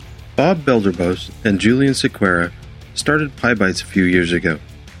Bob Belderbos and Julian Sequeira started PyBites a few years ago.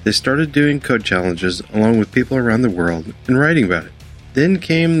 They started doing code challenges along with people around the world and writing about it. Then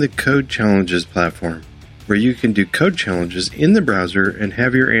came the Code Challenges platform, where you can do code challenges in the browser and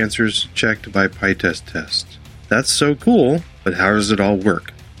have your answers checked by PyTest tests. That's so cool, but how does it all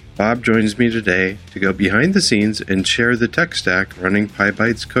work? Bob joins me today to go behind the scenes and share the tech stack running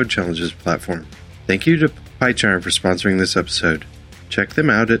PyBites Code Challenges platform. Thank you to PyCharm for sponsoring this episode. Check them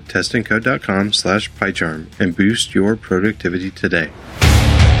out at testandcode.com/PyCharm and boost your productivity today.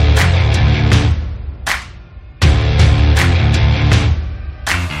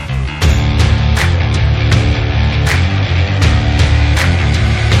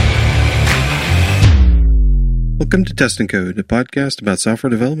 Welcome to Test and Code, a podcast about software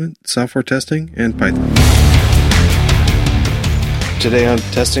development, software testing, and Python. Today on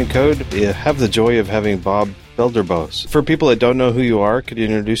Test and Code, we have the joy of having Bob Belderbos. For people that don't know who you are, could you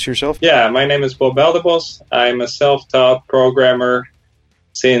introduce yourself? Yeah, my name is Bob Belderbos. I'm a self-taught programmer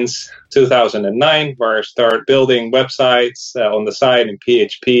since 2009, where I started building websites on the side in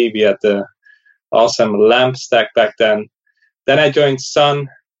PHP. We had the awesome LAMP stack back then. Then I joined Sun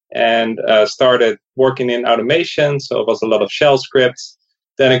and started working in automation, so it was a lot of shell scripts.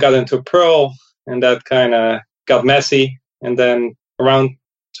 Then I got into Perl, and that kind of got messy. And then around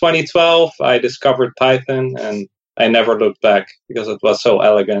 2012, I discovered Python, and I never looked back because it was so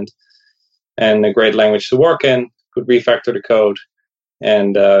elegant and a great language to work in, could refactor the code,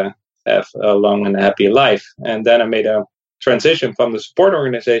 and have a long and happy life. And then I made a transition from the support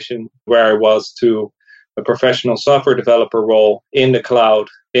organization where I was to a professional software developer role in the cloud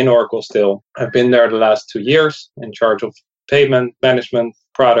in Oracle still. I've been there the last 2 years in charge of payment management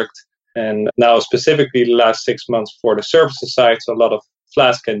product, and now specifically the last 6 months for the services side, so a lot of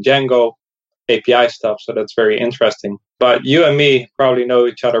Flask and Django API stuff, so that's very interesting. But you and me probably know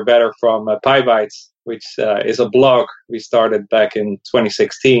each other better from PyBites, which is a blog we started back in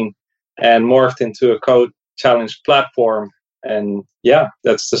 2016 and morphed into a code challenge platform. And yeah,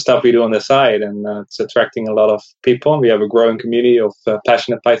 that's the stuff we do on the side, and it's attracting a lot of people. We have a growing community of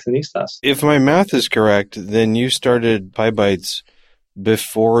passionate Pythonistas. If my math is correct, then you started PyBites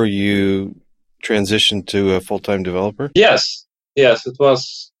before you transitioned to a full-time developer? Yes, it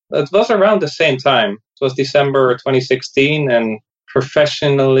was around the same time. It was December 2016, and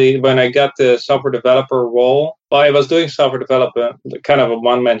professionally, when I got the software developer role, well, I was doing software development, kind of a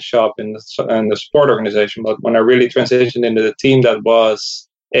one-man shop in the support organization. But when I really transitioned into the team, that was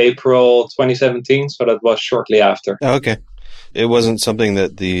April 2017, so that was shortly after. Okay. It wasn't something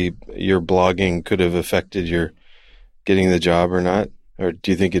that your blogging could have affected your getting the job or not? Or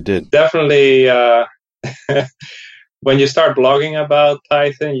do you think it did? Definitely. When you start blogging about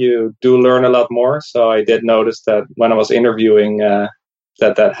Python, you do learn a lot more. So I did notice that when I was interviewing, that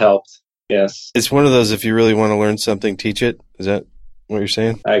helped. Yes. It's one of those, if you really want to learn something, teach it. Is that what you're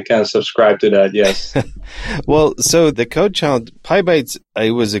saying? I can subscribe to that, yes. Well, so the code challenge, PyBites,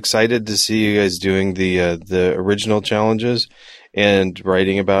 I was excited to see you guys doing the original challenges and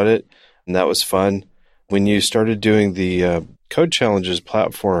writing about it. And that was fun. When you started doing the Code Challenges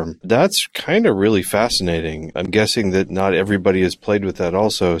platform, that's kind of really fascinating. I'm guessing that not everybody has played with that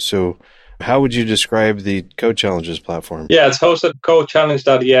also. So how would you describe the Code Challenges platform? Yeah, it's hosted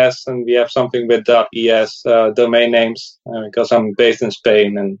codechallenge.es, and we have something with .es domain names because I'm based in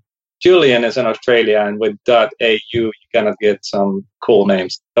Spain, and Julian is in Australia, and with .au you cannot get some cool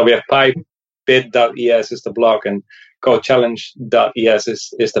names. So we have pybit.es is the blog, and codechallenge.es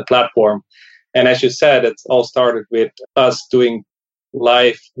is the platform. And as you said, it all started with us doing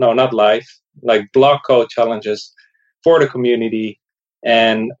like blog code challenges for the community.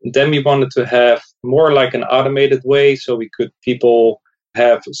 And then we wanted to have more like an automated way, so people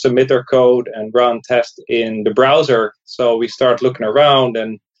have submit their code and run tests in the browser. So we start looking around,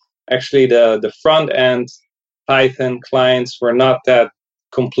 and actually the front end Python clients were not that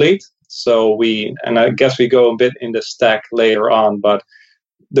complete. So and I guess we go a bit in the stack later on, but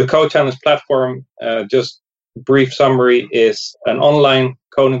the Code Challenge platform, just brief summary, is an online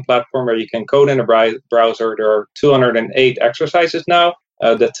coding platform where you can code in a browser. There are 208 exercises now.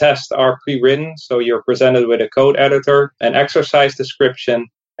 The tests are pre-written, so you're presented with a code editor, an exercise description,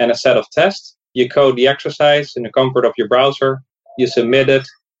 and a set of tests. You code the exercise in the comfort of your browser, you submit it,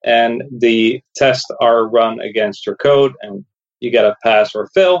 and the tests are run against your code, and you get a pass or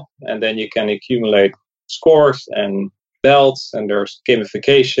fail, and then you can accumulate scores and belts, and there's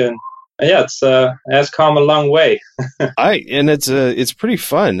gamification. And yeah, it has come a long way. It's pretty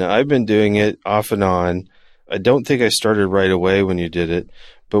fun. I've been doing it off and on. I don't think I started right away when you did it,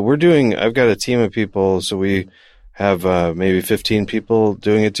 but I've got a team of people, so we have maybe 15 people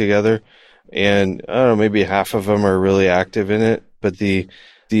doing it together. And I don't know, maybe half of them are really active in it. But the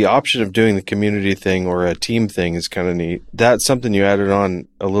option of doing the community thing or a team thing is kind of neat. That's something you added on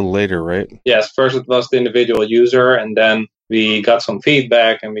a little later, right? Yes, first it was the individual user, and then we got some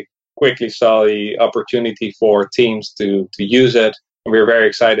feedback, and we quickly saw the opportunity for teams to use it. And we were very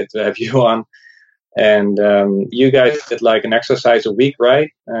excited to have you on. And you guys did like an exercise a week, right?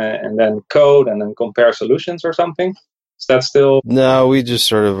 And then code and then compare solutions or something. Is that still? No, we just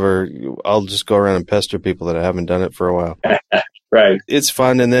sort of are. I'll just go around and pester people that haven't done it for a while. Right. It's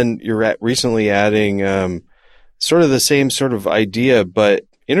fun. And then you're recently adding sort of the same sort of idea, but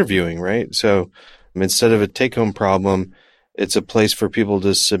interviewing, right? So instead of a take-home problem, it's a place for people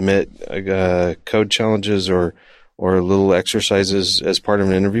to submit code challenges or little exercises as part of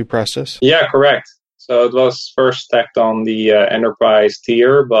an interview process? Yeah, correct. So it was first stacked on the enterprise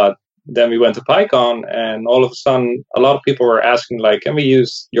tier, but then we went to PyCon, and all of a sudden, a lot of people were asking, like, can we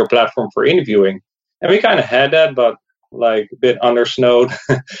use your platform for interviewing? And we kind of had that, but like a bit undersnowed,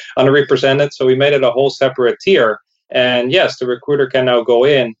 underrepresented. So we made it a whole separate tier. And yes, the recruiter can now go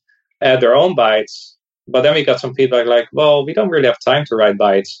in, add their own bytes. But then we got some feedback like, well, we don't really have time to write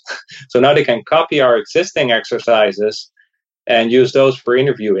bytes. So now they can copy our existing exercises and use those for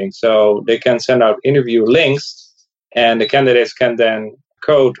interviewing. So they can send out interview links, and the candidates can then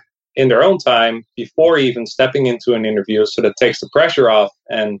code in their own time before even stepping into an interview. So that takes the pressure off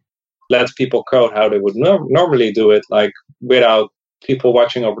and lets people code how they would normally do it, like without people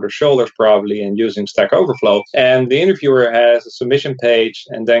watching over their shoulders probably and using Stack Overflow. And the interviewer has a submission page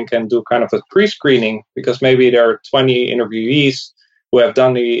and then can do kind of a pre-screening, because maybe there are 20 interviewees who have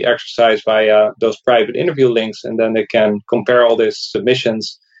done the exercise via those private interview links, and then they can compare all these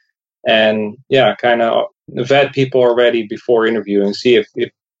submissions and kind of vet people already before interviewing, see if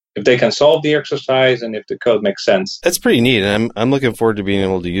they can solve the exercise and if the code makes sense. That's pretty neat. And I'm looking forward to being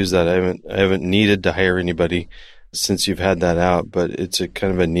able to use that. I haven't needed to hire anybody since you've had that out, but it's a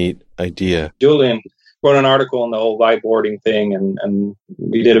kind of a neat idea. Julian wrote an article on the whole whiteboarding thing, and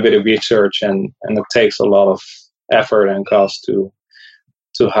we did a bit of research, and it takes a lot of effort and cost to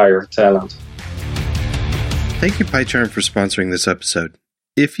hire talent. Thank you, PyCharm, for sponsoring this episode.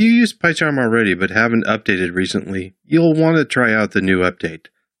 If you use PyCharm already but haven't updated recently, you'll want to try out the new update.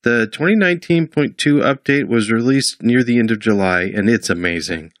 The 2019.2 update was released near the end of July, and it's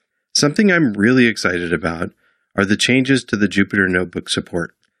amazing. Something I'm really excited about are the changes to the Jupyter Notebook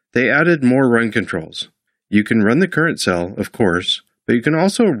support. They added more run controls. You can run the current cell, of course, but you can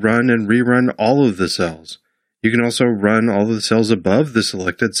also run and rerun all of the cells. You can also run all of the cells above the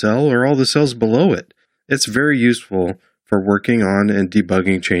selected cell or all the cells below it. It's very useful for working on and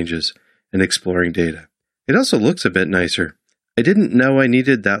debugging changes and exploring data. It also looks a bit nicer. I didn't know I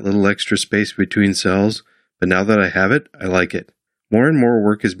needed that little extra space between cells, but now that I have it, I like it. More and more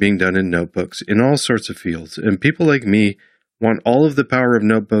work is being done in notebooks in all sorts of fields, and people like me want all of the power of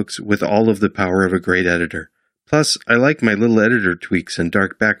notebooks with all of the power of a great editor. Plus, I like my little editor tweaks and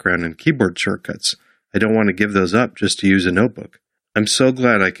dark background and keyboard shortcuts. I don't want to give those up just to use a notebook. I'm so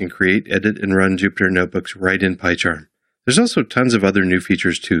glad I can create, edit, and run Jupyter Notebooks right in PyCharm. There's also tons of other new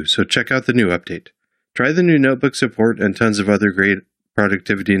features too, so check out the new update. Try the new notebook support and tons of other great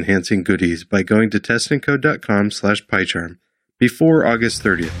productivity-enhancing goodies by going to testandcode.com/PyCharm before August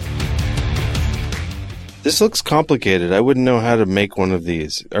 30th. This looks complicated. I wouldn't know how to make one of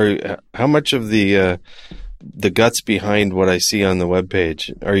these. How much of the guts behind what I see on the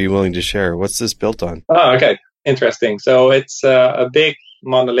webpage are you willing to share? What's this built on? Oh, okay. Interesting. So it's a big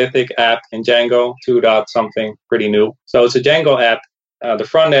monolithic app in Django, 2. something, pretty new. So it's a Django app. The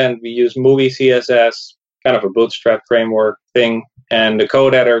front end, we use Movie CSS, kind of a bootstrap framework thing. And the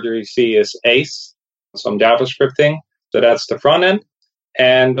code editor you see is Ace, some JavaScript thing. So that's the front end.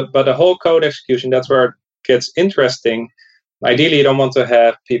 But the whole code execution, that's where it gets interesting. Ideally, you don't want to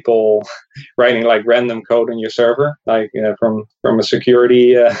have people writing like random code on your server, like from a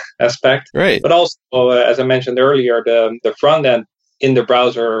security aspect. Right. But also, as I mentioned earlier, the front end in the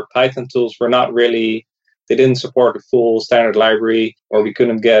browser Python tools were not really, they didn't support the full standard library, or we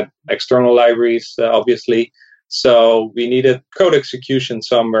couldn't get external libraries, obviously. So we needed code execution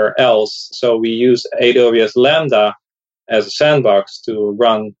somewhere else. So we used AWS Lambda as a sandbox to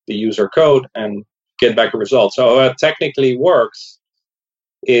run the user code and get back a result. So how it technically works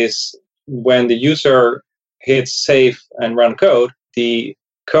is when the user hits save and run code, the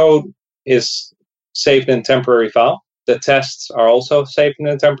code is saved in a temporary file. The tests are also saved in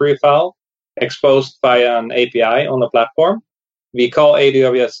a temporary file, exposed via an API on the platform. We call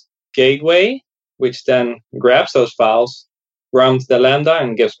AWS Gateway, which then grabs those files, runs the Lambda,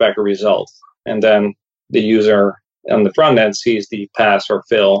 and gives back a result. And then the user on the front end sees the pass or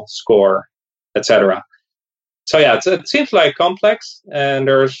fail score, etc. So yeah, it seems like complex, and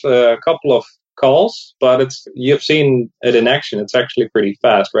there's a couple of calls, but you've seen it in action. It's actually pretty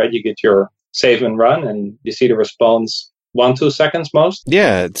fast, right? You get your save and run, and you see the response 1-2 seconds most.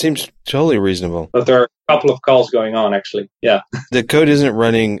 Yeah, it seems totally reasonable. But there are a couple of calls going on, actually. Yeah. The code isn't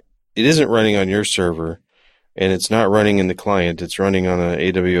running. It isn't running on your server, and it's not running in the client. It's running on an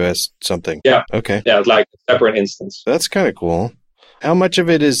AWS something. Yeah. Okay. Yeah, it's like a separate instance. That's kind of cool. How much of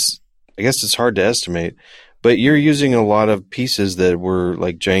it is? I guess it's hard to estimate, but you're using a lot of pieces that were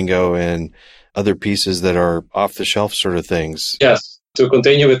like Django and other pieces that are off-the-shelf sort of things. Yes. To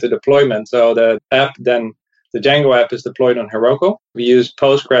continue with the deployment, so the app then, the Django app is deployed on Heroku. We use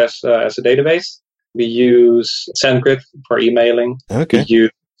Postgres as a database. We use SendGrid for emailing. Okay. We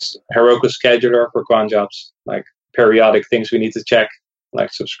use Heroku Scheduler for cron jobs, like periodic things we need to check,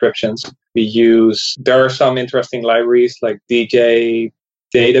 like subscriptions. There are some interesting libraries like DJ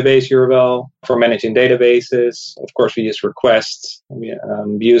Database URL for managing databases. Of course, we use requests. We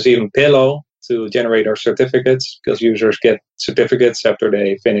use even Pillow to generate our certificates, because users get certificates after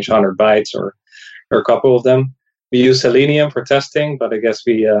they finish 100 bytes or a couple of them. We use Selenium for testing, but I guess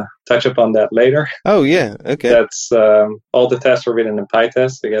we touch upon that later. Oh, yeah. Okay. That's all the tests are written in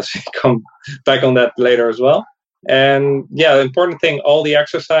PyTest. I guess we come back on that later as well. And yeah, the important thing, all the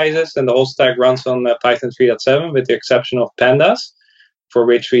exercises and the whole stack runs on Python 3.7 with the exception of Pandas, for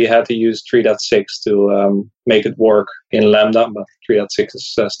which we had to use 3.6 to make it work in Lambda, but 3.6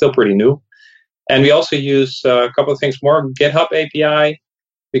 is still pretty new. And we also use a couple of things more, GitHub API,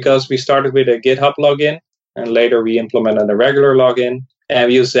 because we started with a GitHub login, and later we implemented a regular login. And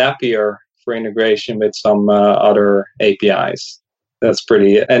we use Zapier for integration with some other APIs. That's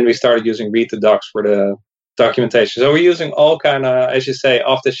pretty. And we started using Read2Docs for the documentation. So we're using all kind of, as you say,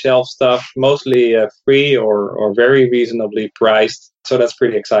 off-the-shelf stuff, mostly free or very reasonably priced. So that's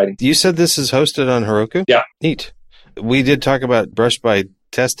pretty exciting. You said this is hosted on Heroku? Yeah. Neat. We did talk about brush by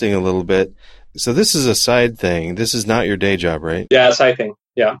testing a little bit. So this is a side thing. This is not your day job, right? Yeah, side thing.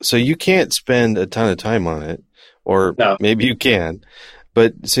 Yeah. So you can't spend a ton of time on it, or no. Maybe you can.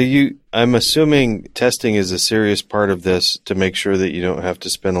 But so I'm assuming testing is a serious part of this to make sure that you don't have to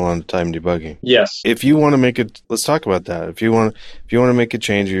spend a lot of time debugging. Yes. If you want to make it, let's talk about that. If you want to make a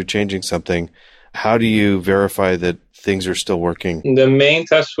change or you're changing something, how do you verify that things are still working? The main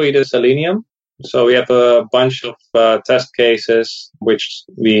test suite is Selenium. So we have a bunch of test cases, which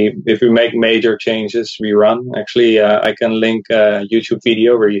if we make major changes, we run. Actually, I can link a YouTube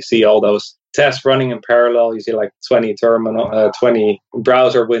video where you see all those tests running in parallel. You see like 20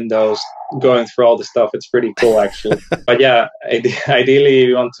 browser windows going through all the stuff. It's pretty cool, actually. But yeah, ideally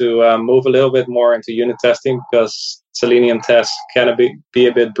we want to move a little bit more into unit testing, because Selenium tests can be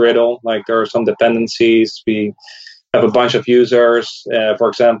a bit brittle. Like there are some dependencies. We have a bunch of users, for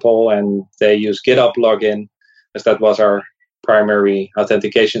example, and they use GitHub login, as that was our primary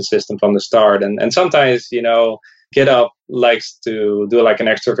authentication system from the start. And sometimes, GitHub likes to do like an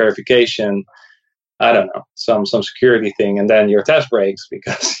extra verification, I don't know, some security thing, and then your test breaks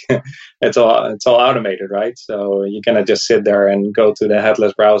because it's all automated, right? So you cannot just sit there and go to the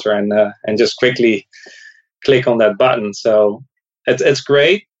headless browser and just quickly click on that button. So it's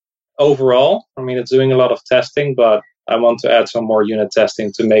great. Overall, I mean, it's doing a lot of testing, but I want to add some more unit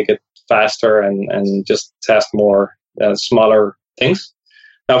testing to make it faster and just test more smaller things.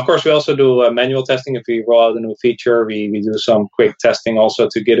 Now, of course, we also do manual testing. If we roll out a new feature, we do some quick testing also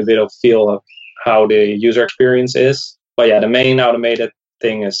to get a bit of feel of how the user experience is. But yeah, the main automated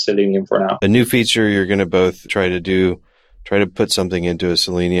thing is Selenium for now. A new feature you're going to both try to put something into a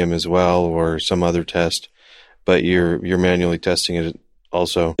Selenium as well, or some other test, but you're manually testing it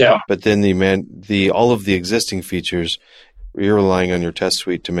also. Yeah. But then all of the existing features, you're relying on your test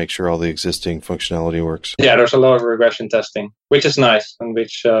suite to make sure all the existing functionality works. Yeah, there's a lot of regression testing, which is nice and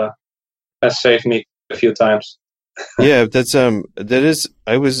which has saved me a few times. Yeah, it's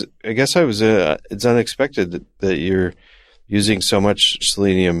unexpected that you're using so much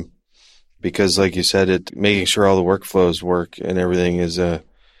Selenium, because like you said, making sure all the workflows work and everything is a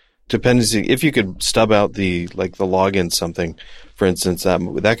dependency. If you could stub out the login something, for instance,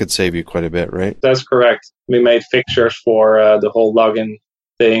 that could save you quite a bit, right? That's correct. We made fixtures for the whole login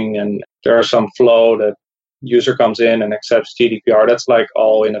thing, and there are some flow that user comes in and accepts GDPR. That's like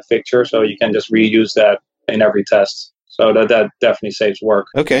all in a fixture, so you can just reuse that in every test. So that definitely saves work.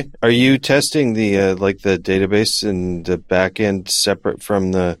 Okay. Are you testing the the database and the back end separate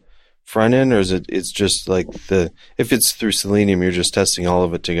from the front end, or is it's just like if it's through Selenium, you're just testing all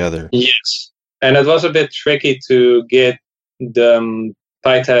of it together? Yes. And it was a bit tricky to get the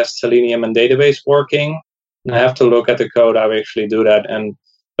PyTest, Selenium, and database working, I have to look at the code how we actually do that.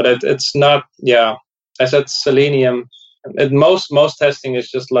 But it's not, yeah. I said Selenium. Most testing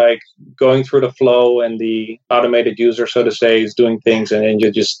is just like going through the flow, and the automated user, so to say, is doing things, and then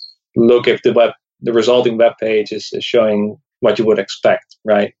you just look if the resulting web page is showing what you would expect,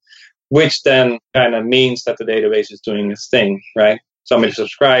 right? Which then kind of means that the database is doing its thing, right? Somebody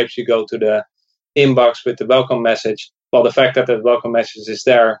subscribes, you go to the inbox with the welcome message. Well, the fact that the welcome message is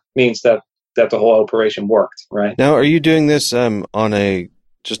there means that the whole operation worked, right? Now, are you doing this on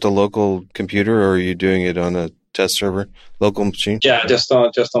just a local computer, or are you doing it on a test server, local machine? Yeah, just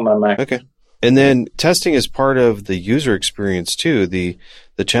on my Mac. Okay. And then testing is part of the user experience too. The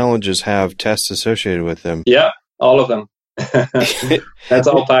challenges have tests associated with them. Yeah, all of them. That's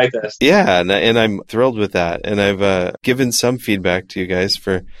all PyTest. Yeah, and I'm thrilled with that. And I've given some feedback to you guys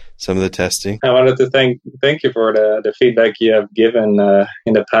for some of the testing. I wanted to thank you for the feedback you have given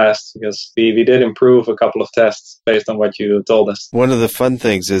in the past, because we did improve a couple of tests based on what you told us. One of the fun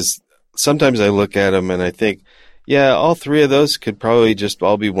things is sometimes I look at them and I think, yeah, all three of those could probably just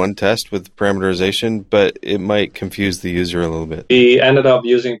all be one test with parameterization, but it might confuse the user a little bit. We ended up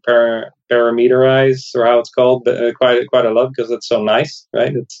using parameterize, or how it's called, quite a lot, because it's so nice,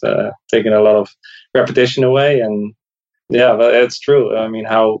 right? It's taking a lot of repetition away, and yeah, but it's true. I mean,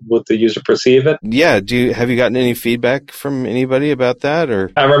 how would the user perceive it? Yeah. Have you gotten any feedback from anybody about that?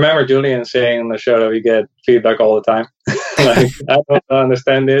 Or I remember Julian saying on the show that we get feedback all the time. Like, I don't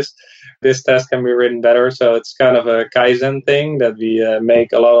understand this. This test can be written better. So it's kind of a Kaizen thing that we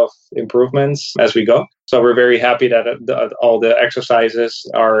make a lot of improvements as we go. So we're very happy that all the exercises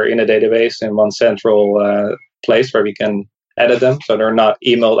are in a database in one central place where we can edit them. So they're not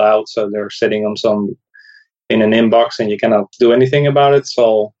emailed out. So they're sitting in an inbox and you cannot do anything about it. It's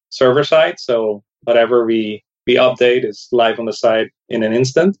all server side. So whatever we update is live on the site in an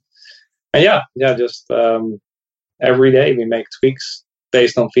instant. And just every day we make tweaks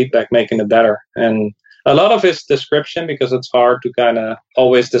based on feedback, making it better. And a lot of it's description, because it's hard to kind of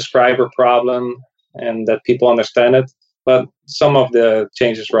always describe a problem and that people understand it. But some of the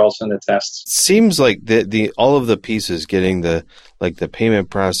changes were also in the tests. Seems like the all of the pieces, getting the payment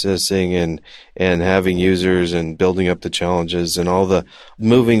processing and having users and building up the challenges and all the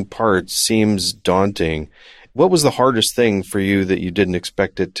moving parts seems daunting. What was the hardest thing for you that you didn't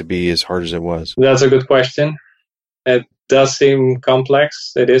expect it to be as hard as it was? That's a good question. It does seem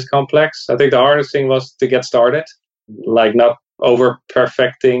complex. It is complex. I think the hardest thing was to get started, like not over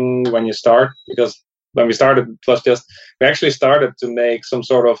perfecting when you start, because when we started, we actually started to make some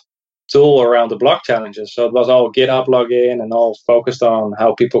sort of tool around the block challenges. So it was all GitHub login and all focused on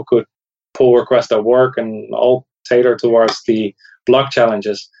how people could pull requests that work, and all tailored towards the block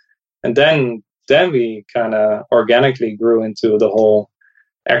challenges. And then we kind of organically grew into the whole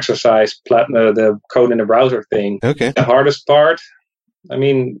exercise, the code in the browser thing. Okay. The hardest part, I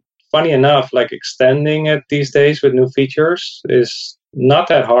mean, funny enough, like extending it these days with new features is not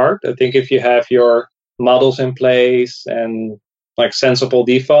that hard. I think if you have your models in place and like sensible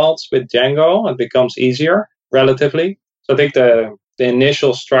defaults with Django, it becomes easier relatively. So I think the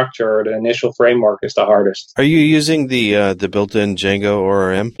initial structure, the initial framework is the hardest. Are you using the built-in Django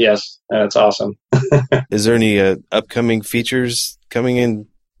ORM? Yes, and it's awesome. Is there any upcoming features coming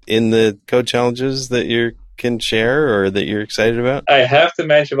in the code challenges that you can share or that you're excited about? I have to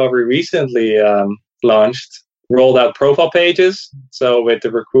mention what we recently rolled out profile pages. So with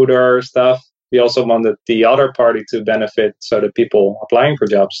the recruiter stuff, we also wanted the other party to benefit, so that people applying for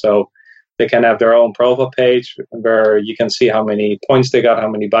jobs, so they can have their own profile page where you can see how many points they got, how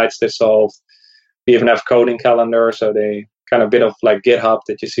many bytes they solved. We even have coding calendar, so they kind of a bit of like GitHub,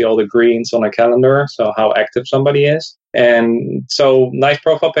 that you see all the greens on a calendar, so how active somebody is. And so nice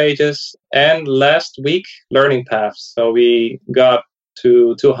profile pages. And last week, learning paths. So we got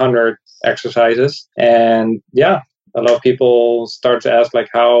to 200 exercises. And yeah, a lot of people start to ask, like,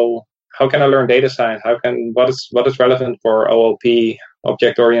 how can I learn data science? What is relevant for OOP,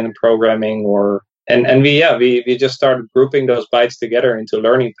 object-oriented programming, and we just started grouping those bytes together into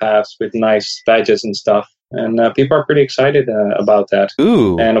learning paths with nice badges and stuff. And people are pretty excited about that.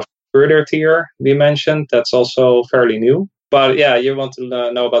 Ooh. And of further tier we mentioned, that's also fairly new. But yeah, you want to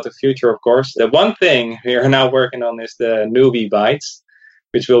know about the future, of course. The one thing we are now working on is the newbie bytes,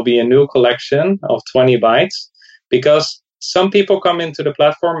 which will be a new collection of 20 bytes, because some people come into the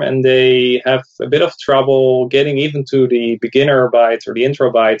platform and they have a bit of trouble getting even to the beginner bytes or the intro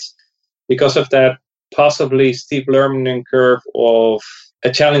bytes because of that possibly steep learning curve of a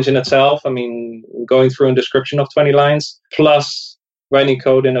challenge in itself. I mean, going through a description of 20 lines, plus writing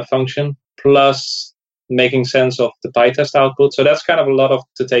code in a function, plus making sense of the PyTest output. So that's kind of a lot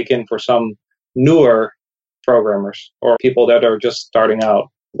to take in for some newer programmers or people that are just starting out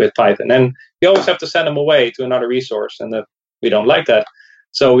with Python. And you always have to send them away to another resource, and we don't like that.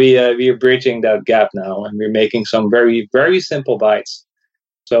 So we are bridging that gap now, and we're making some very, very simple bytes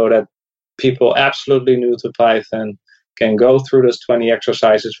so that people absolutely new to Python can go through those 20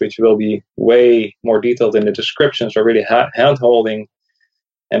 exercises, which will be way more detailed in the descriptions, or really hand-holding,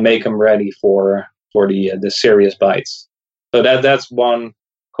 and make them ready for the serious bytes. So that's one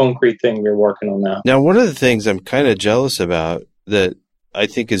concrete thing we're working on now. Now, one of the things I'm kind of jealous about that I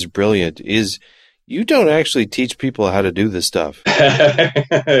think is brilliant is you don't actually teach people how to do this stuff.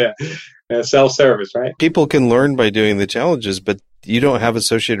 Yeah. Self-service, right? People can learn by doing the challenges, but you don't have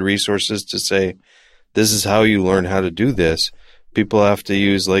associated resources to say, this is how you learn how to do this. People have to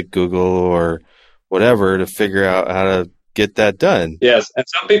use like Google or whatever to figure out how to get that done. Yes, and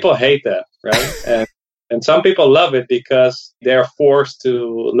some people hate that, right? And some people love it because they're forced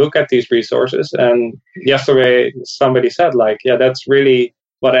to look at these resources. And yesterday, somebody said, like, yeah, that's really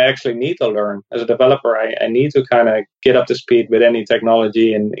what I actually need to learn. As a developer, I need to kind of get up to speed with any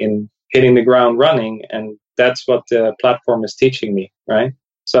technology and in hitting the ground running. And that's what the platform is teaching me, right?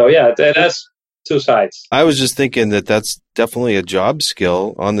 So, yeah, that's two sides. I was just thinking that that's definitely a job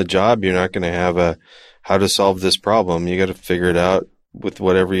skill. On the job, you're not going to have a how to solve this problem. You got to figure it out with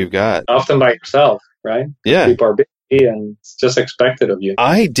whatever you've got. Often by yourself, right? Yeah. People are busy and it's just expected of you.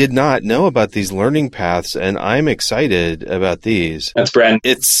 I did not know about these learning paths, and I'm excited about these. That's brand.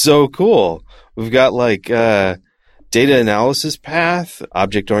 It's so cool. We've got like data analysis path,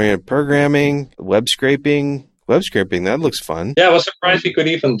 object-oriented programming, web scraping. Web scraping, that looks fun. Yeah, I was surprised we could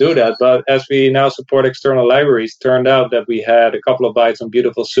even do that. But as we now support external libraries, turned out that we had a couple of bytes on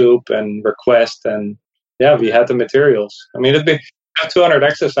Beautiful Soup and Request, and yeah, we had the materials. I mean, it'd be 200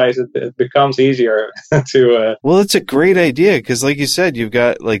 exercises, it becomes easier to... Well, it's a great idea because, like you said, you've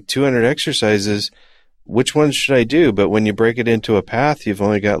got like 200 exercises. Which ones should I do? But when you break it into a path, you've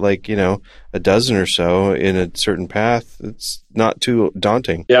only got like, a dozen or so in a certain path. It's not too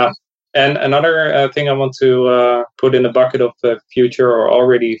daunting. Yeah. And another thing I want to put in the bucket of the future, or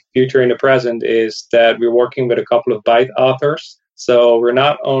already future in the present, is that we're working with a couple of byte authors. So we're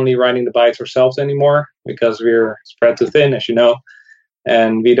not only writing the bytes ourselves anymore, because we're spread too thin, as you know.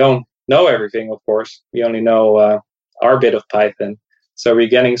 And we don't know everything, of course. We only know our bit of Python. So we're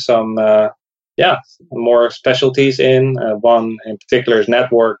getting some, more specialties in. One in particular is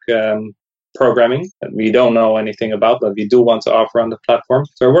network programming that we don't know anything about, but we do want to offer on the platform.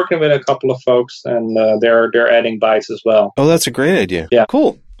 So we're working with a couple of folks, and they're adding bytes as well. Oh, that's a great idea. Yeah.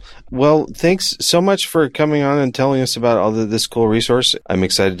 Cool. Well, thanks so much for coming on and telling us about all this cool resource. I'm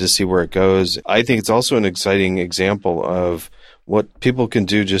excited to see where it goes. I think it's also an exciting example of what people can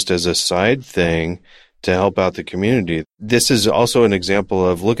do just as a side thing to help out the community. This is also an example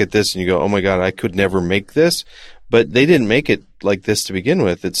of look at this and you go, oh my God, I could never make this. But they didn't make it like this to begin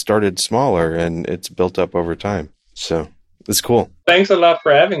with. It started smaller and it's built up over time. So it's cool. Thanks a lot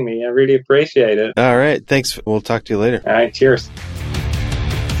for having me. I really appreciate it. All right. Thanks. We'll talk to you later. All right. Cheers.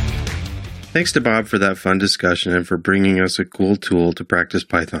 Thanks to Bob for that fun discussion and for bringing us a cool tool to practice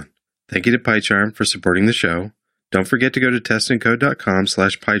Python. Thank you to PyCharm for supporting the show. Don't forget to go to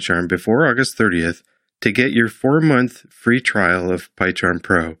testandcode.com/PyCharm before August 30th to get your 4-month free trial of PyCharm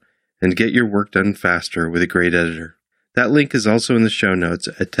Pro and get your work done faster with a great editor. That link is also in the show notes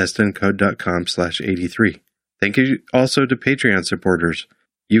at testandcode.com/83. Thank you also to Patreon supporters.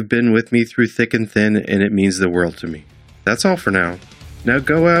 You've been with me through thick and thin, and it means the world to me. That's all for now. Now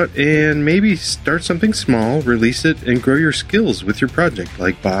go out and maybe start something small, release it, and grow your skills with your project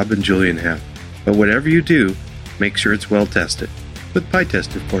like Bob and Julian have. But whatever you do, make sure it's well tested. With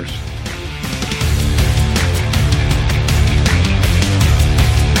PyTest, of course.